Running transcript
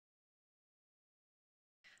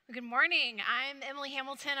Good morning. I'm Emily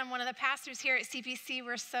Hamilton. I'm one of the pastors here at CPC.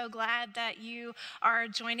 We're so glad that you are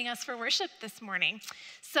joining us for worship this morning.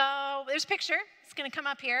 So there's a picture. It's going to come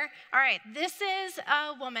up here. All right. This is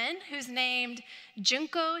a woman who's named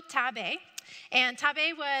Junko Tabe. And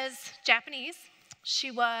Tabe was Japanese.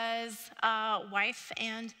 She was a wife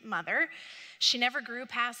and mother. She never grew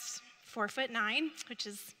past 4'9", which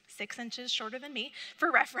is 6 inches shorter than me,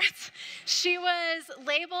 for reference. She was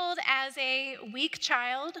labeled as a weak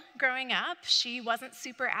child growing up. She wasn't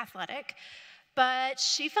super athletic, but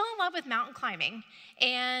she fell in love with mountain climbing.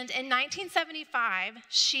 And in 1975,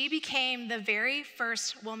 she became the very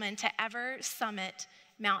first woman to ever summit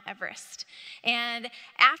Mount Everest. And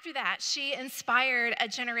after that, she inspired a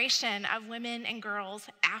generation of women and girls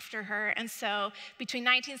after her. And so between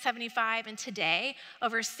 1975 and today,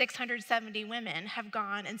 over 670 women have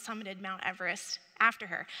gone and summited Mount Everest after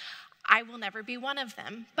her. I will never be one of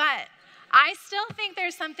them, but I still think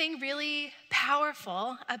there's something really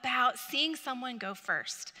powerful about seeing someone go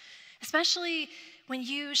first, especially when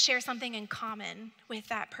you share something in common with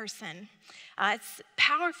that person. It's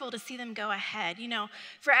powerful to see them go ahead. You know,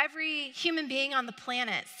 for every human being on the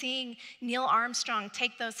planet, seeing Neil Armstrong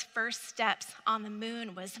take those first steps on the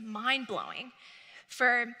moon was mind-blowing.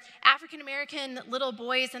 For African-American little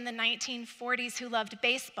boys in the 1940s who loved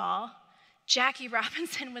baseball, Jackie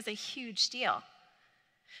Robinson was a huge deal.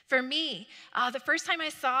 For me, the first time I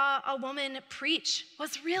saw a woman preach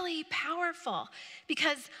was really powerful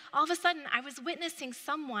because all of a sudden I was witnessing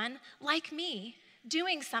someone like me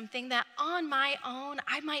doing something that on my own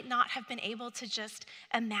I might not have been able to just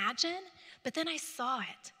imagine, but then I saw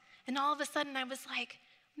it. And all of a sudden I was like,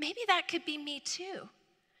 maybe that could be me too.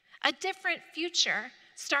 A different future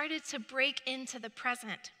started to break into the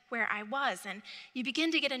present where I was, and you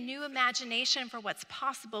begin to get a new imagination for what's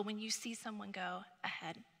possible when you see someone go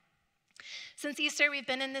ahead. Since Easter, we've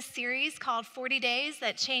been in this series called 40 Days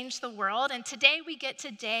That Changed the World, and today we get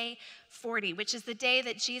to day 40, which is the day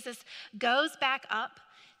that Jesus goes back up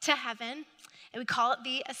to heaven, and we call it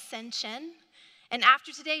the Ascension. And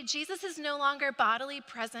after today, Jesus is no longer bodily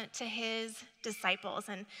present to his disciples.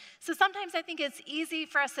 And so sometimes I think it's easy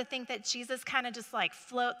for us to think that Jesus kind of just like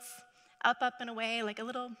floats up and away like a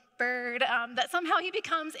little bird, that somehow he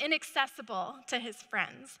becomes inaccessible to his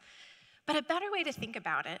friends. But a better way to think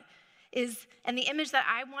about it is, and the image that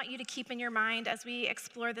I want you to keep in your mind as we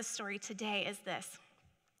explore this story today is this.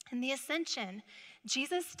 In the Ascension,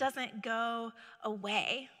 Jesus doesn't go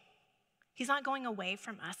away. He's not going away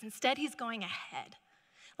from us. Instead, he's going ahead.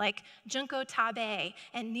 Like Junko Tabe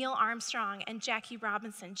and Neil Armstrong and Jackie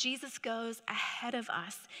Robinson, Jesus goes ahead of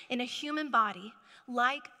us in a human body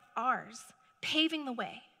like ours, paving the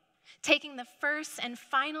way, taking the first and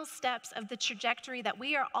final steps of the trajectory that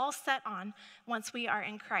we are all set on once we are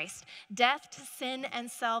in Christ. Death to sin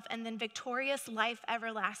and self, and then victorious life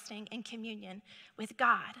everlasting in communion with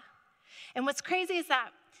God. And what's crazy is that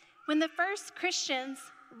when the first Christians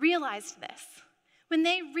realized this, when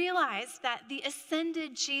they realized that the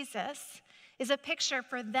ascended Jesus is a picture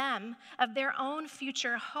for them of their own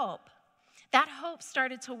future hope, that hope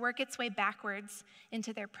started to work its way backwards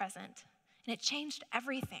into their present. And it changed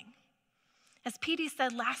everything. As Petey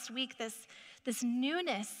said last week, this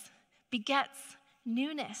newness begets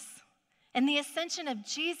newness. And the ascension of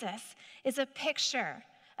Jesus is a picture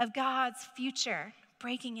of God's future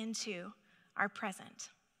breaking into our present.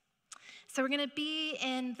 So we're going to be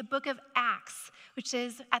in the book of Acts, which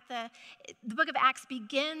is the book of Acts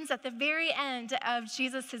begins at the very end of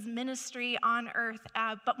Jesus' ministry on earth,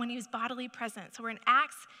 but when he was bodily present. So we're in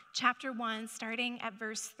Acts chapter 1, starting at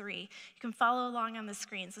verse 3. You can follow along on the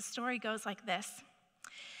screens. The story goes like this.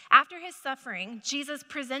 After his suffering, Jesus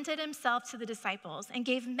presented himself to the disciples and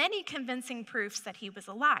gave many convincing proofs that he was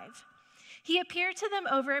alive. He appeared to them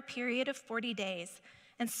over a period of 40 days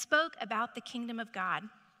and spoke about the kingdom of God.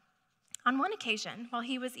 On one occasion, while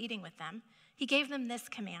he was eating with them, he gave them this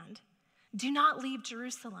command: "Do not leave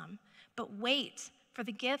Jerusalem, but wait for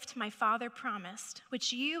the gift my Father promised,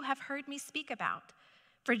 which you have heard me speak about.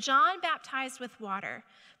 For John baptized with water,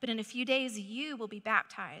 but in a few days you will be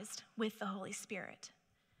baptized with the Holy Spirit."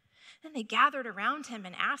 Then they gathered around him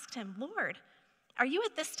and asked him, "Lord, are you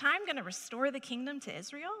at this time going to restore the kingdom to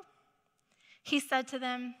Israel?" He said to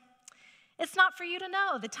them, "It's not for you to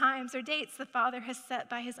know the times or dates the Father has set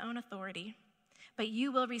by his own authority, but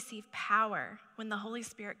you will receive power when the Holy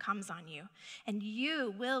Spirit comes on you, and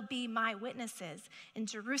you will be my witnesses in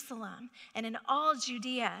Jerusalem and in all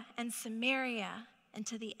Judea and Samaria and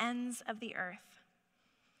to the ends of the earth."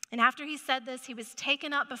 And after he said this, he was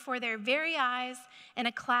taken up before their very eyes, and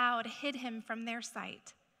a cloud hid him from their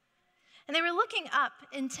sight. And they were looking up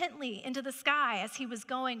intently into the sky as he was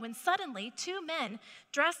going, when suddenly 2 men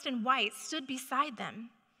dressed in white stood beside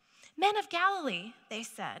them. "Men of Galilee," they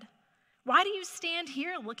said, "why do you stand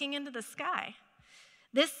here looking into the sky?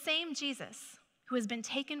 This same Jesus who has been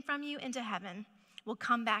taken from you into heaven will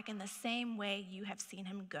come back in the same way you have seen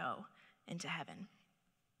him go into heaven."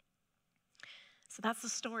 So that's the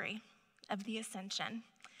story of the ascension.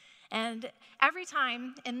 And every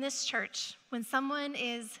time in this church, when someone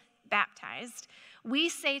is baptized, we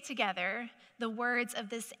say together the words of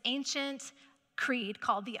this ancient creed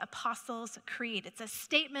called the Apostles' Creed. It's a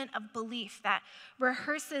statement of belief that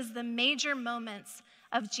rehearses the major moments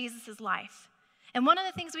of Jesus' life. And one of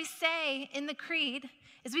the things we say in the creed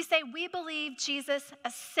is we say we believe Jesus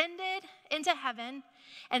ascended into heaven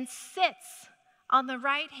and sits on the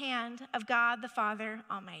right hand of God the Father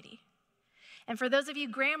Almighty. And for those of you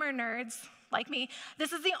grammar nerds like me,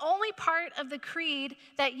 this is the only part of the creed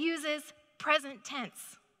that uses present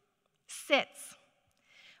tense, sits,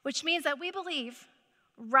 which means that we believe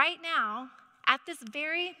right now, at this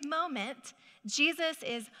very moment, Jesus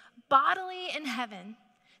is bodily in heaven,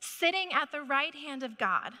 sitting at the right hand of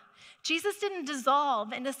God. Jesus didn't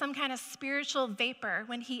dissolve into some kind of spiritual vapor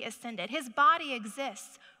when he ascended. His body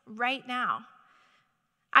exists right now.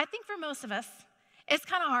 I think for most of us, it's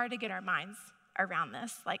kind of hard to get our minds around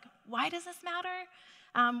this. Like, why does this matter?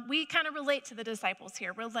 We kind of relate to the disciples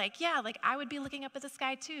here. We're like, yeah, like I would be looking up at the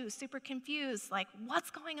sky too, super confused. Like, what's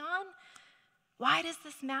going on? Why does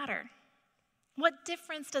this matter? What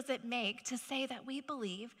difference does it make to say that we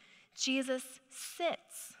believe Jesus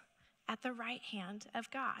sits at the right hand of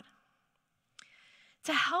God?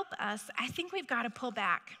 To help us, I think we've got to pull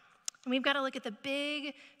back. And we've got to look at the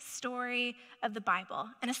big story of the Bible,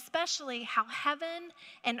 and especially how heaven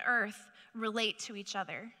and earth relate to each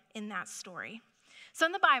other in that story. So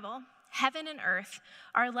in the Bible, heaven and earth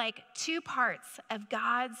are like 2 parts of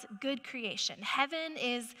God's good creation. Heaven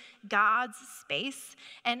is God's space,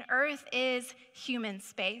 and earth is human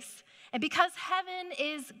space. And because heaven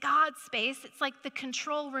is God's space, it's like the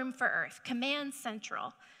control room for earth, command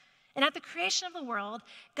central. And at the creation of the world,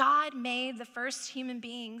 God made the first human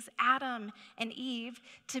beings, Adam and Eve,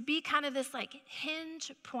 to be kind of this like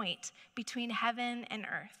hinge point between heaven and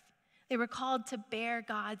earth. They were called to bear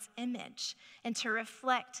God's image and to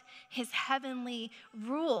reflect his heavenly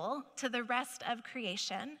rule to the rest of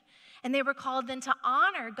creation. And they were called then to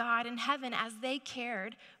honor God in heaven as they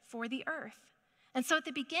cared for the earth. And so at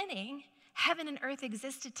the beginning, heaven and earth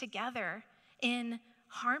existed together in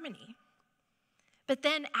harmony. But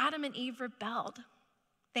then Adam and Eve rebelled.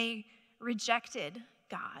 They rejected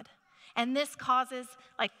God. And this causes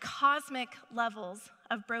like cosmic levels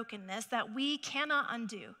of brokenness that we cannot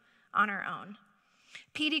undo on our own.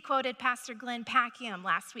 Petey quoted Pastor Glenn Packiam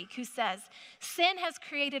last week, who says, "Sin has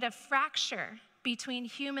created a fracture between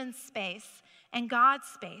human space and God's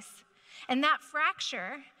space. And that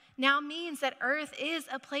fracture now means that earth is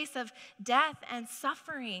a place of death and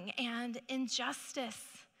suffering and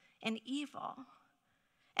injustice and evil.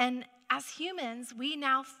 And as humans, we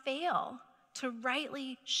now fail to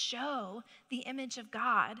rightly show the image of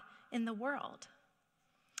God in the world.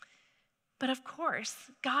 But of course,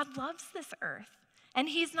 God loves this earth, and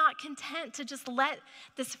he's not content to just let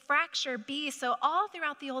this fracture be. So all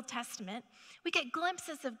throughout the Old Testament, we get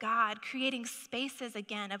glimpses of God creating spaces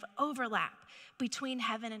again of overlap between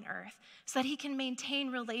heaven and earth so that he can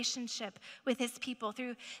maintain relationship with his people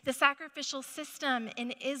through the sacrificial system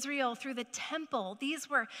in Israel, through the temple. These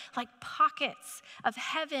were like pockets of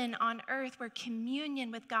heaven on earth where communion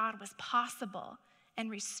with God was possible and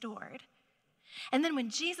restored. And then when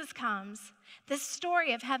Jesus comes, this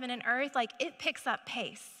story of heaven and earth, like it picks up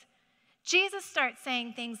pace. Jesus starts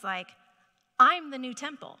saying things like, I'm the new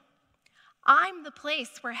temple. I'm the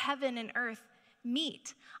place where heaven and earth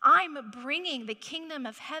meet. I'm bringing the kingdom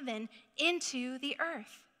of heaven into the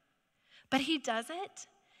earth. But he does it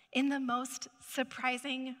in the most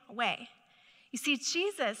surprising way. You see,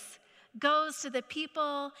 Jesus goes to the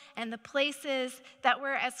people and the places that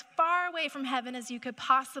were as far away from heaven as you could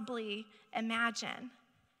possibly imagine.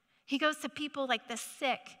 He goes to people like the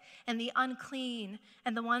sick and the unclean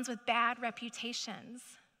and the ones with bad reputations.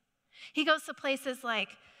 He goes to places like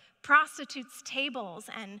prostitutes' tables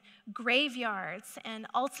and graveyards and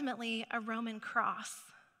ultimately a Roman cross.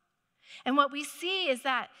 And what we see is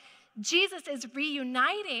that Jesus is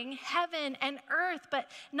reuniting heaven and earth, but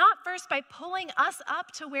not first by pulling us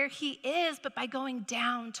up to where he is, but by going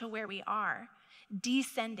down to where we are,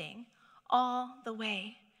 descending all the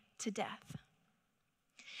way to death.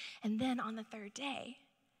 And then on the third day,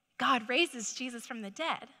 God raises Jesus from the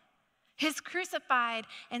dead. His crucified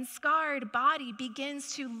and scarred body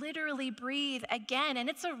begins to literally breathe again, and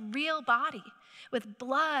it's a real body with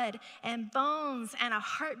blood and bones and a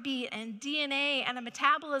heartbeat and DNA and a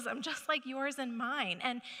metabolism just like yours and mine.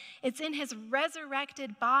 And it's in his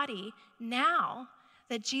resurrected body now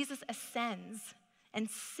that Jesus ascends and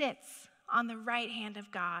sits on the right hand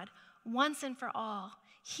of God once and for all,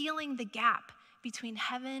 healing the gap between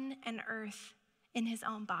heaven and earth in his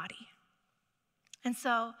own body. And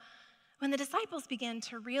so when the disciples began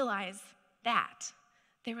to realize that,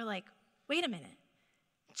 they were like, wait a minute.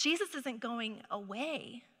 Jesus isn't going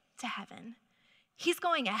away to heaven. He's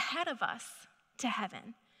going ahead of us to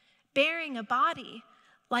heaven, bearing a body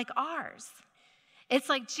like ours. It's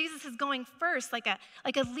like Jesus is going first, like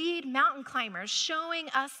a lead mountain climber, showing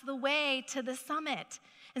us the way to the summit.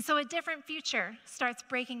 And so a different future starts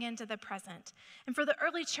breaking into the present. And for the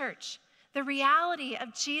early church, the reality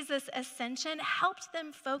of Jesus' ascension helped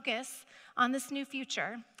them focus on this new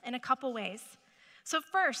future in a couple ways. So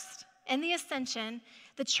first, in the ascension,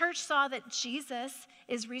 the church saw that Jesus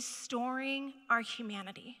is restoring our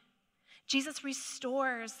humanity. Jesus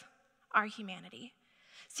restores our humanity.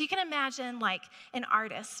 So you can imagine like an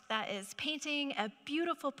artist that is painting a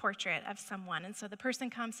beautiful portrait of someone. And so the person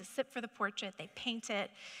comes to sit for the portrait, they paint it.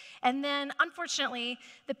 And then unfortunately,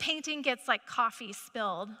 the painting gets like coffee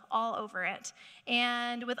spilled all over it.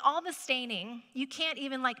 And with all the staining, you can't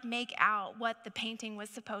even like make out what the painting was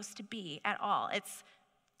supposed to be at all. It's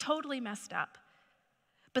totally messed up.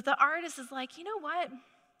 But the artist is like, you know what?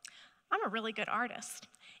 I'm a really good artist.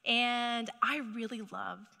 And I really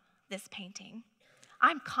love this painting.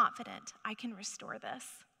 I'm confident I can restore this.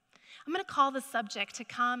 I'm going to call the subject to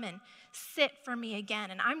come and sit for me again,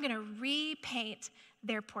 and I'm going to repaint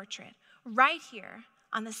their portrait right here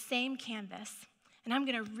on the same canvas, and I'm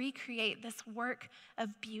going to recreate this work of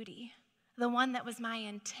beauty, the one that was my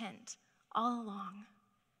intent all along.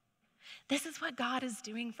 This is what God is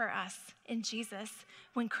doing for us in Jesus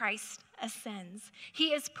when Christ ascends.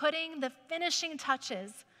 He is putting the finishing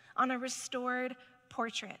touches on a restored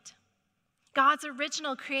portrait. God's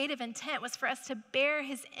original creative intent was for us to bear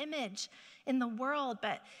his image in the world,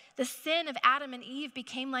 but the sin of Adam and Eve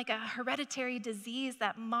became like a hereditary disease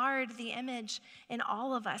that marred the image in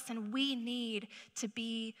all of us, and we need to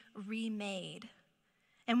be remade.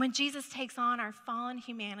 And when Jesus takes on our fallen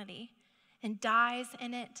humanity and dies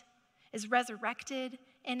in it, is resurrected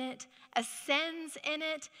in it, ascends in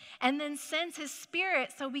it, and then sends his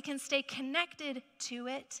Spirit so we can stay connected to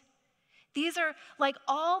it, these are like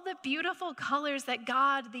all the beautiful colors that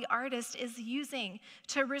God, the artist, is using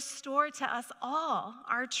to restore to us all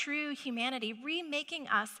our true humanity, remaking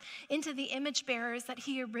us into the image bearers that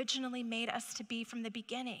he originally made us to be from the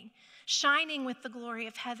beginning, shining with the glory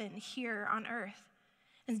of heaven here on earth.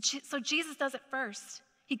 And so Jesus does it first.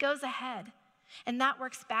 He goes ahead, and that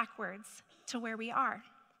works backwards to where we are.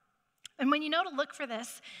 And when you know to look for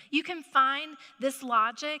this, you can find this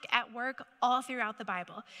logic at work all throughout the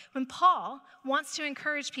Bible. When Paul wants to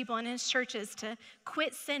encourage people in his churches to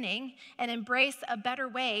quit sinning and embrace a better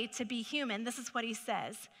way to be human, this is what he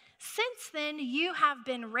says. Since then you have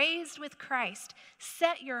been raised with Christ.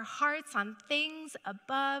 Set your hearts on things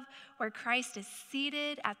above where Christ is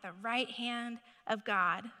seated at the right hand of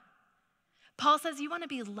God. Paul says, you want to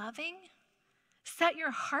be loving? Set your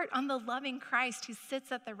heart on the loving Christ who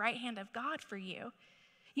sits at the right hand of God for you.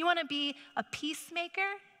 You want to be a peacemaker?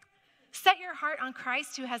 Set your heart on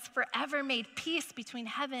Christ who has forever made peace between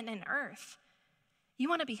heaven and earth. You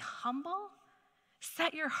want to be humble?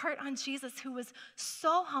 Set your heart on Jesus who was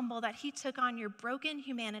so humble that he took on your broken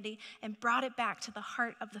humanity and brought it back to the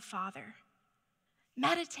heart of the Father.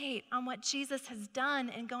 Meditate on what Jesus has done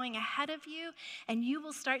in going ahead of you, and you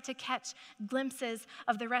will start to catch glimpses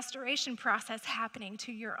of the restoration process happening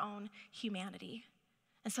to your own humanity.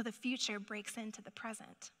 And so the future breaks into the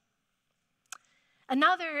present.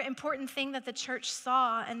 Another important thing that the church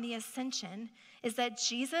saw in the ascension is that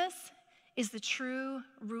Jesus is the true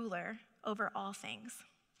ruler over all things.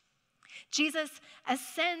 Jesus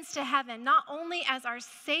ascends to heaven not only as our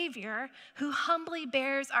Savior who humbly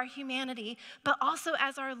bears our humanity, but also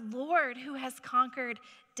as our Lord who has conquered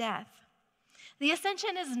death. The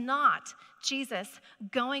ascension is not Jesus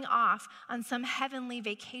going off on some heavenly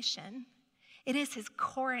vacation. It is his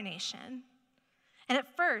coronation. And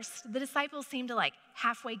at first, the disciples seem to like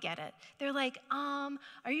halfway get it. They're like, are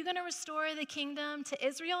you going to restore the kingdom to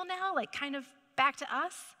Israel now? Like kind of back to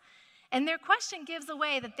us? And their question gives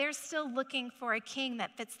away that they're still looking for a king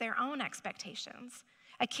that fits their own expectations,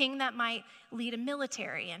 a king that might lead a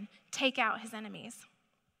military and take out his enemies.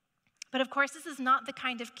 But of course, this is not the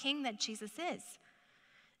kind of king that Jesus is.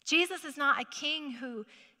 Jesus is not a king who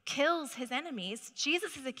kills his enemies.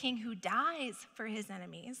 Jesus is a king who dies for his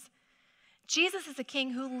enemies. Jesus is a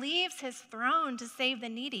king who leaves his throne to save the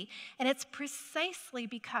needy. And it's precisely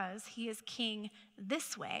because he is king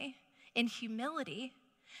this way, in humility,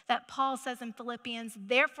 that Paul says in Philippians,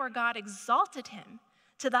 therefore God exalted him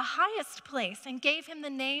to the highest place and gave him the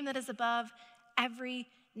name that is above every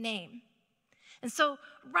name. And so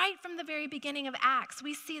right from the very beginning of Acts,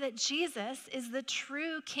 we see that Jesus is the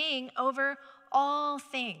true king over all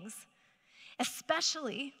things,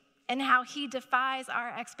 especially in how he defies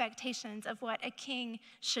our expectations of what a king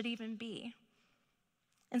should even be.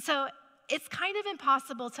 And so it's kind of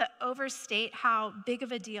impossible to overstate how big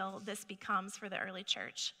of a deal this becomes for the early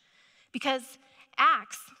church. Because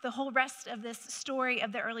Acts, the whole rest of this story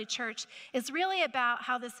of the early church, is really about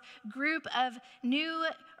how this group of new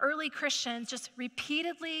early Christians just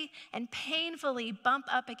repeatedly and painfully bump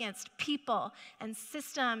up against people and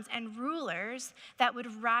systems and rulers that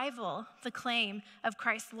would rival the claim of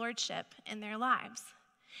Christ's lordship in their lives.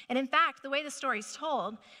 And in fact, the way the story's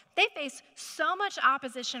told, they face so much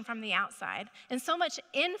opposition from the outside and so much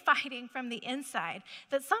infighting from the inside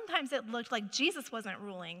that sometimes it looked like Jesus wasn't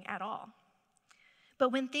ruling at all.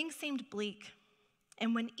 But when things seemed bleak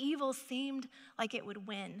and when evil seemed like it would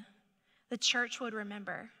win, the church would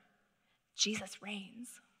remember, Jesus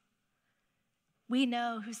reigns. We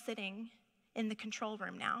know who's sitting in the control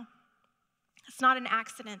room now. It's not an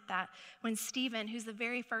accident that when Stephen, who's the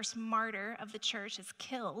very first martyr of the church, is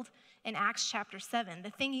killed in Acts chapter 7, the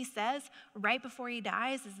thing he says right before he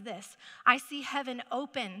dies is this: I see heaven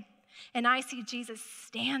open and I see Jesus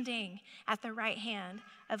standing at the right hand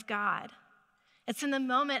of God. It's in the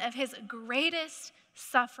moment of his greatest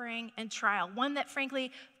suffering and trial, one that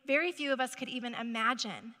frankly very few of us could even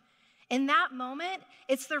imagine. In that moment,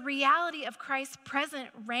 it's the reality of Christ's present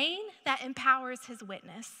reign that empowers his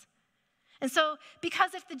witness. And so,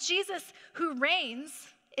 because if the Jesus who reigns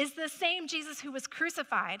is the same Jesus who was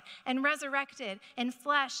crucified and resurrected in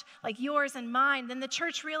flesh like yours and mine, then the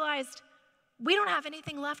church realized we don't have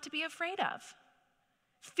anything left to be afraid of.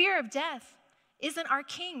 Fear of death isn't our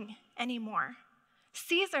king anymore.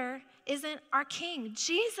 Caesar isn't our king.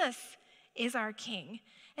 Jesus is our king.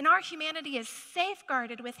 And our humanity is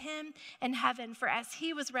safeguarded with him in heaven, for as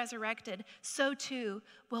he was resurrected, so too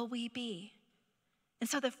will we be. And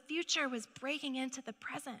so the future was breaking into the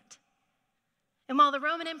present. And while the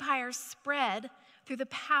Roman Empire spread through the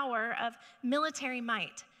power of military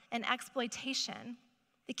might and exploitation,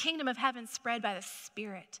 the kingdom of heaven spread by the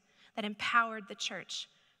Spirit that empowered the church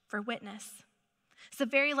for witness. It's the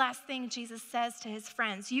very last thing Jesus says to his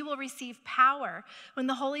friends. You will receive power when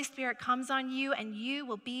the Holy Spirit comes on you, and you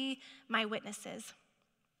will be my witnesses.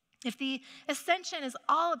 If the ascension is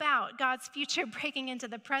all about God's future breaking into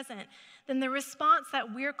the present, then the response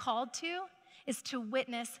that we're called to is to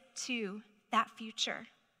witness to that future.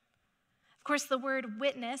 Of course, the word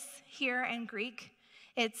witness here in Greek,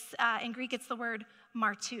 it's the word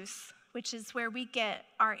martus, which is where we get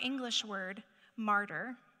our English word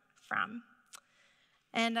martyr from.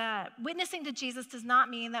 And witnessing to Jesus does not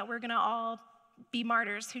mean that we're going to all be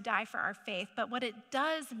martyrs who die for our faith, but what it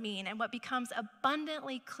does mean, and what becomes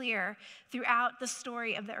abundantly clear throughout the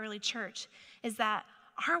story of the early church, is that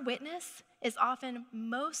our witness is often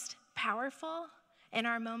most powerful in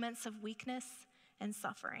our moments of weakness and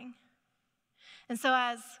suffering. And so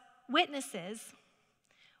as witnesses,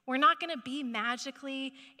 we're not going to be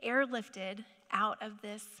magically airlifted out of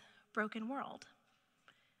this broken world.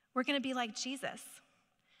 We're going to be like Jesus,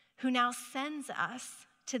 who now sends us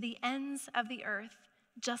to the ends of the earth,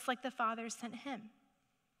 just like the Father sent him.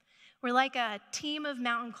 We're like a team of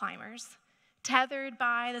mountain climbers, tethered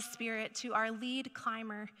by the Spirit to our lead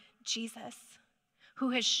climber, Jesus,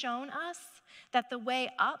 who has shown us that the way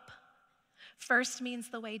up first means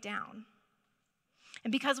the way down.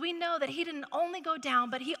 And because we know that he didn't only go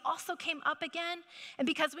down, but he also came up again, and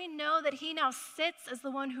because we know that he now sits as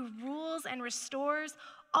the one who rules and restores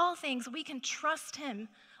all things, we can trust him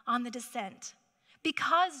on the descent.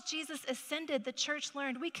 Because Jesus ascended, the church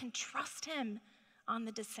learned we can trust him on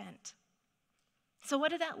the descent. So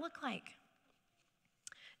what did that look like?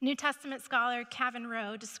 New Testament scholar Kevin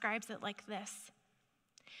Rowe describes it like this.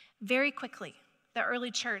 Very quickly, the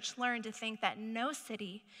early church learned to think that no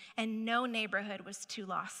city and no neighborhood was too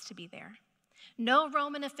lost to be there. No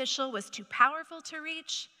Roman official was too powerful to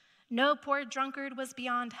reach. No poor drunkard was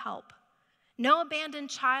beyond help. No abandoned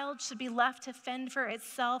child should be left to fend for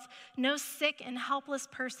itself. No sick and helpless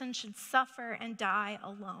person should suffer and die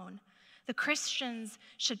alone. The Christians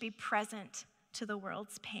should be present to the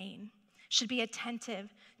world's pain. should be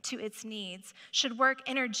attentive to its needs, should work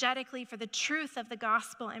energetically for the truth of the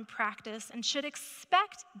gospel in practice, and should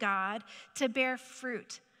expect God to bear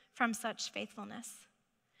fruit from such faithfulness.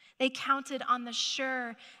 They counted on the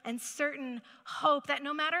sure and certain hope that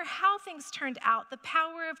no matter how things turned out, the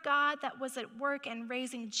power of God that was at work in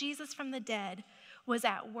raising Jesus from the dead was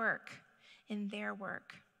at work in their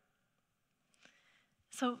work.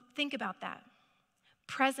 So think about that.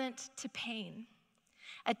 Present to pain,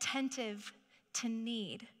 attentive to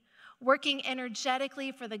need, working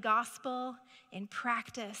energetically for the gospel in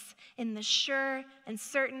practice, in the sure and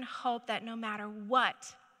certain hope that no matter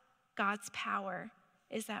what, God's power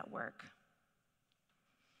is at work.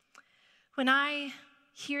 When I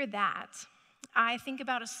hear that, I think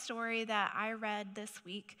about a story that I read this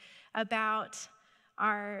week about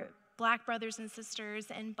our Black brothers and sisters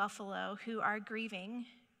in Buffalo who are grieving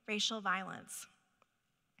racial violence,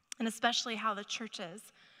 and especially how the churches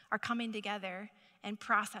are coming together and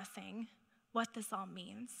processing what this all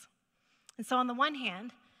means. And so on the one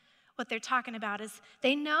hand, what they're talking about is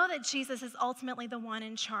they know that Jesus is ultimately the one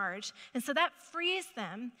in charge. And so that frees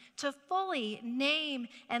them to fully name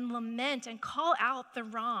and lament and call out the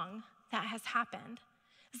wrong that has happened.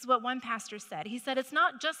 This is what one pastor said. He said, it's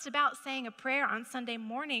not just about saying a prayer on Sunday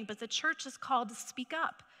morning, but the church is called to speak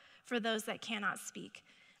up for those that cannot speak.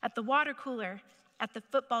 At the water cooler, at the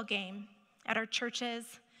football game, at our churches,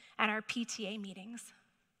 at our PTA meetings.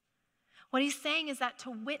 What he's saying is that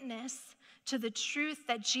to witness to the truth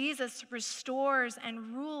that Jesus restores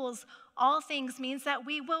and rules all things means that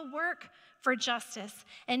we will work for justice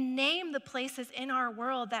and name the places in our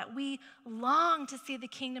world that we long to see the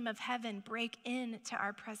kingdom of heaven break into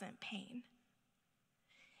our present pain.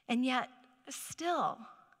 And yet, still,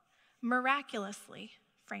 miraculously,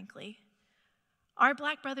 frankly, our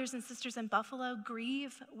Black brothers and sisters in Buffalo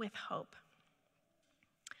grieve with hope.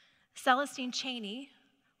 Celestine Chaney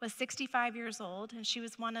was 65 years old, and she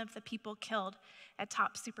was one of the people killed at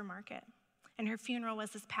Tops Supermarket. And her funeral was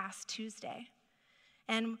this past Tuesday.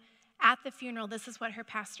 And at the funeral, this is what her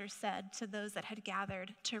pastor said to those that had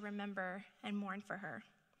gathered to remember and mourn for her.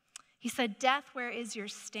 He said, "Death, where is your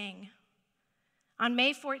sting? On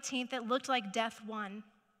May 14th, it looked like death won.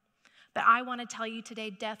 But I want to tell you today,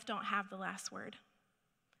 death don't have the last word.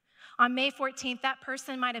 On May 14th, that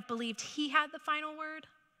person might have believed he had the final word,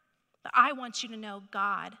 but I want you to know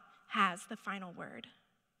God has the final word."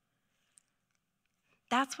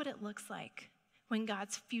 That's what it looks like when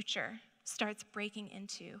God's future starts breaking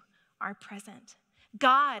into our present.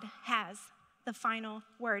 God has the final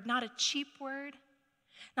word, not a cheap word,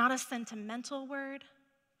 not a sentimental word,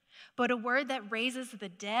 but a word that raises the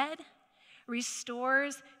dead,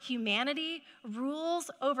 restores humanity, rules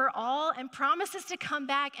over all, and promises to come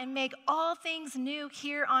back and make all things new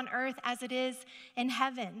here on earth as it is in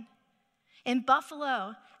heaven. In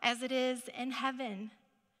Buffalo, as it is in heaven.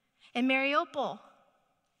 In Mariupol,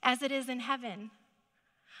 as it is in heaven.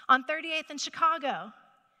 On 38th in Chicago,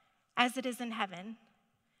 as it is in heaven.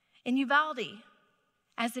 In Uvalde,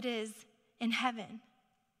 as it is in heaven.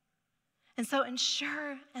 And so in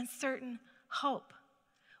sure and certain hope,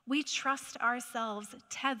 we trust ourselves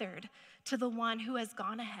tethered to the one who has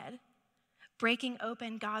gone ahead, breaking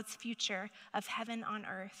open God's future of heaven on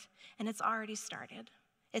earth, and it's already started.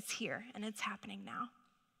 It's here, and it's happening now.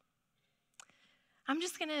 I'm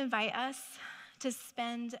just going to invite us to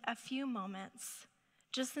spend a few moments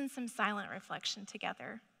just in some silent reflection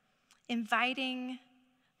together, inviting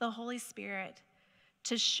the Holy Spirit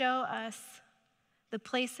to show us the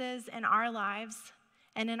places in our lives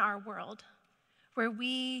and in our world where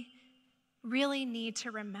we really need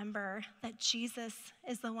to remember that Jesus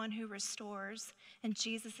is the one who restores and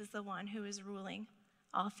Jesus is the one who is ruling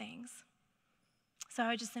all things. So I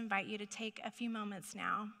would just invite you to take a few moments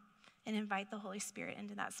now and invite the Holy Spirit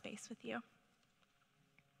into that space with you.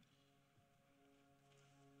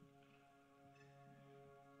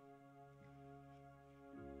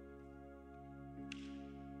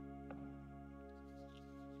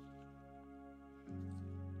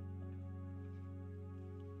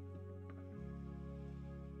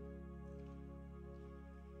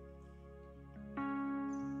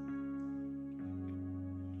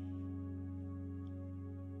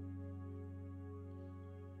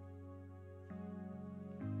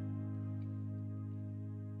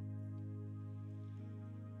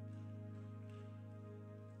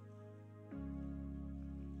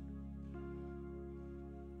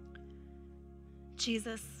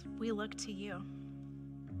 Jesus, we look to you.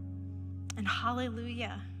 And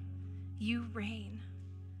hallelujah, you reign.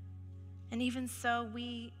 And even so,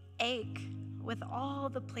 we ache with all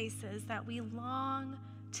the places that we long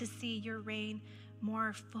to see your reign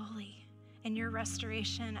more fully and your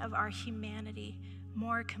restoration of our humanity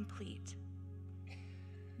more complete.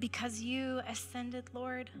 Because you ascended,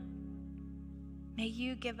 Lord, may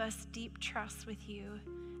you give us deep trust with you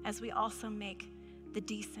as we also make the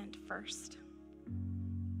descent first.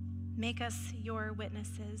 Make us your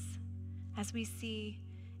witnesses as we see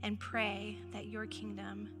and pray that your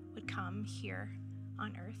kingdom would come here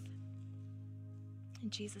on earth. In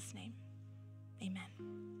Jesus' name,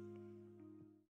 amen.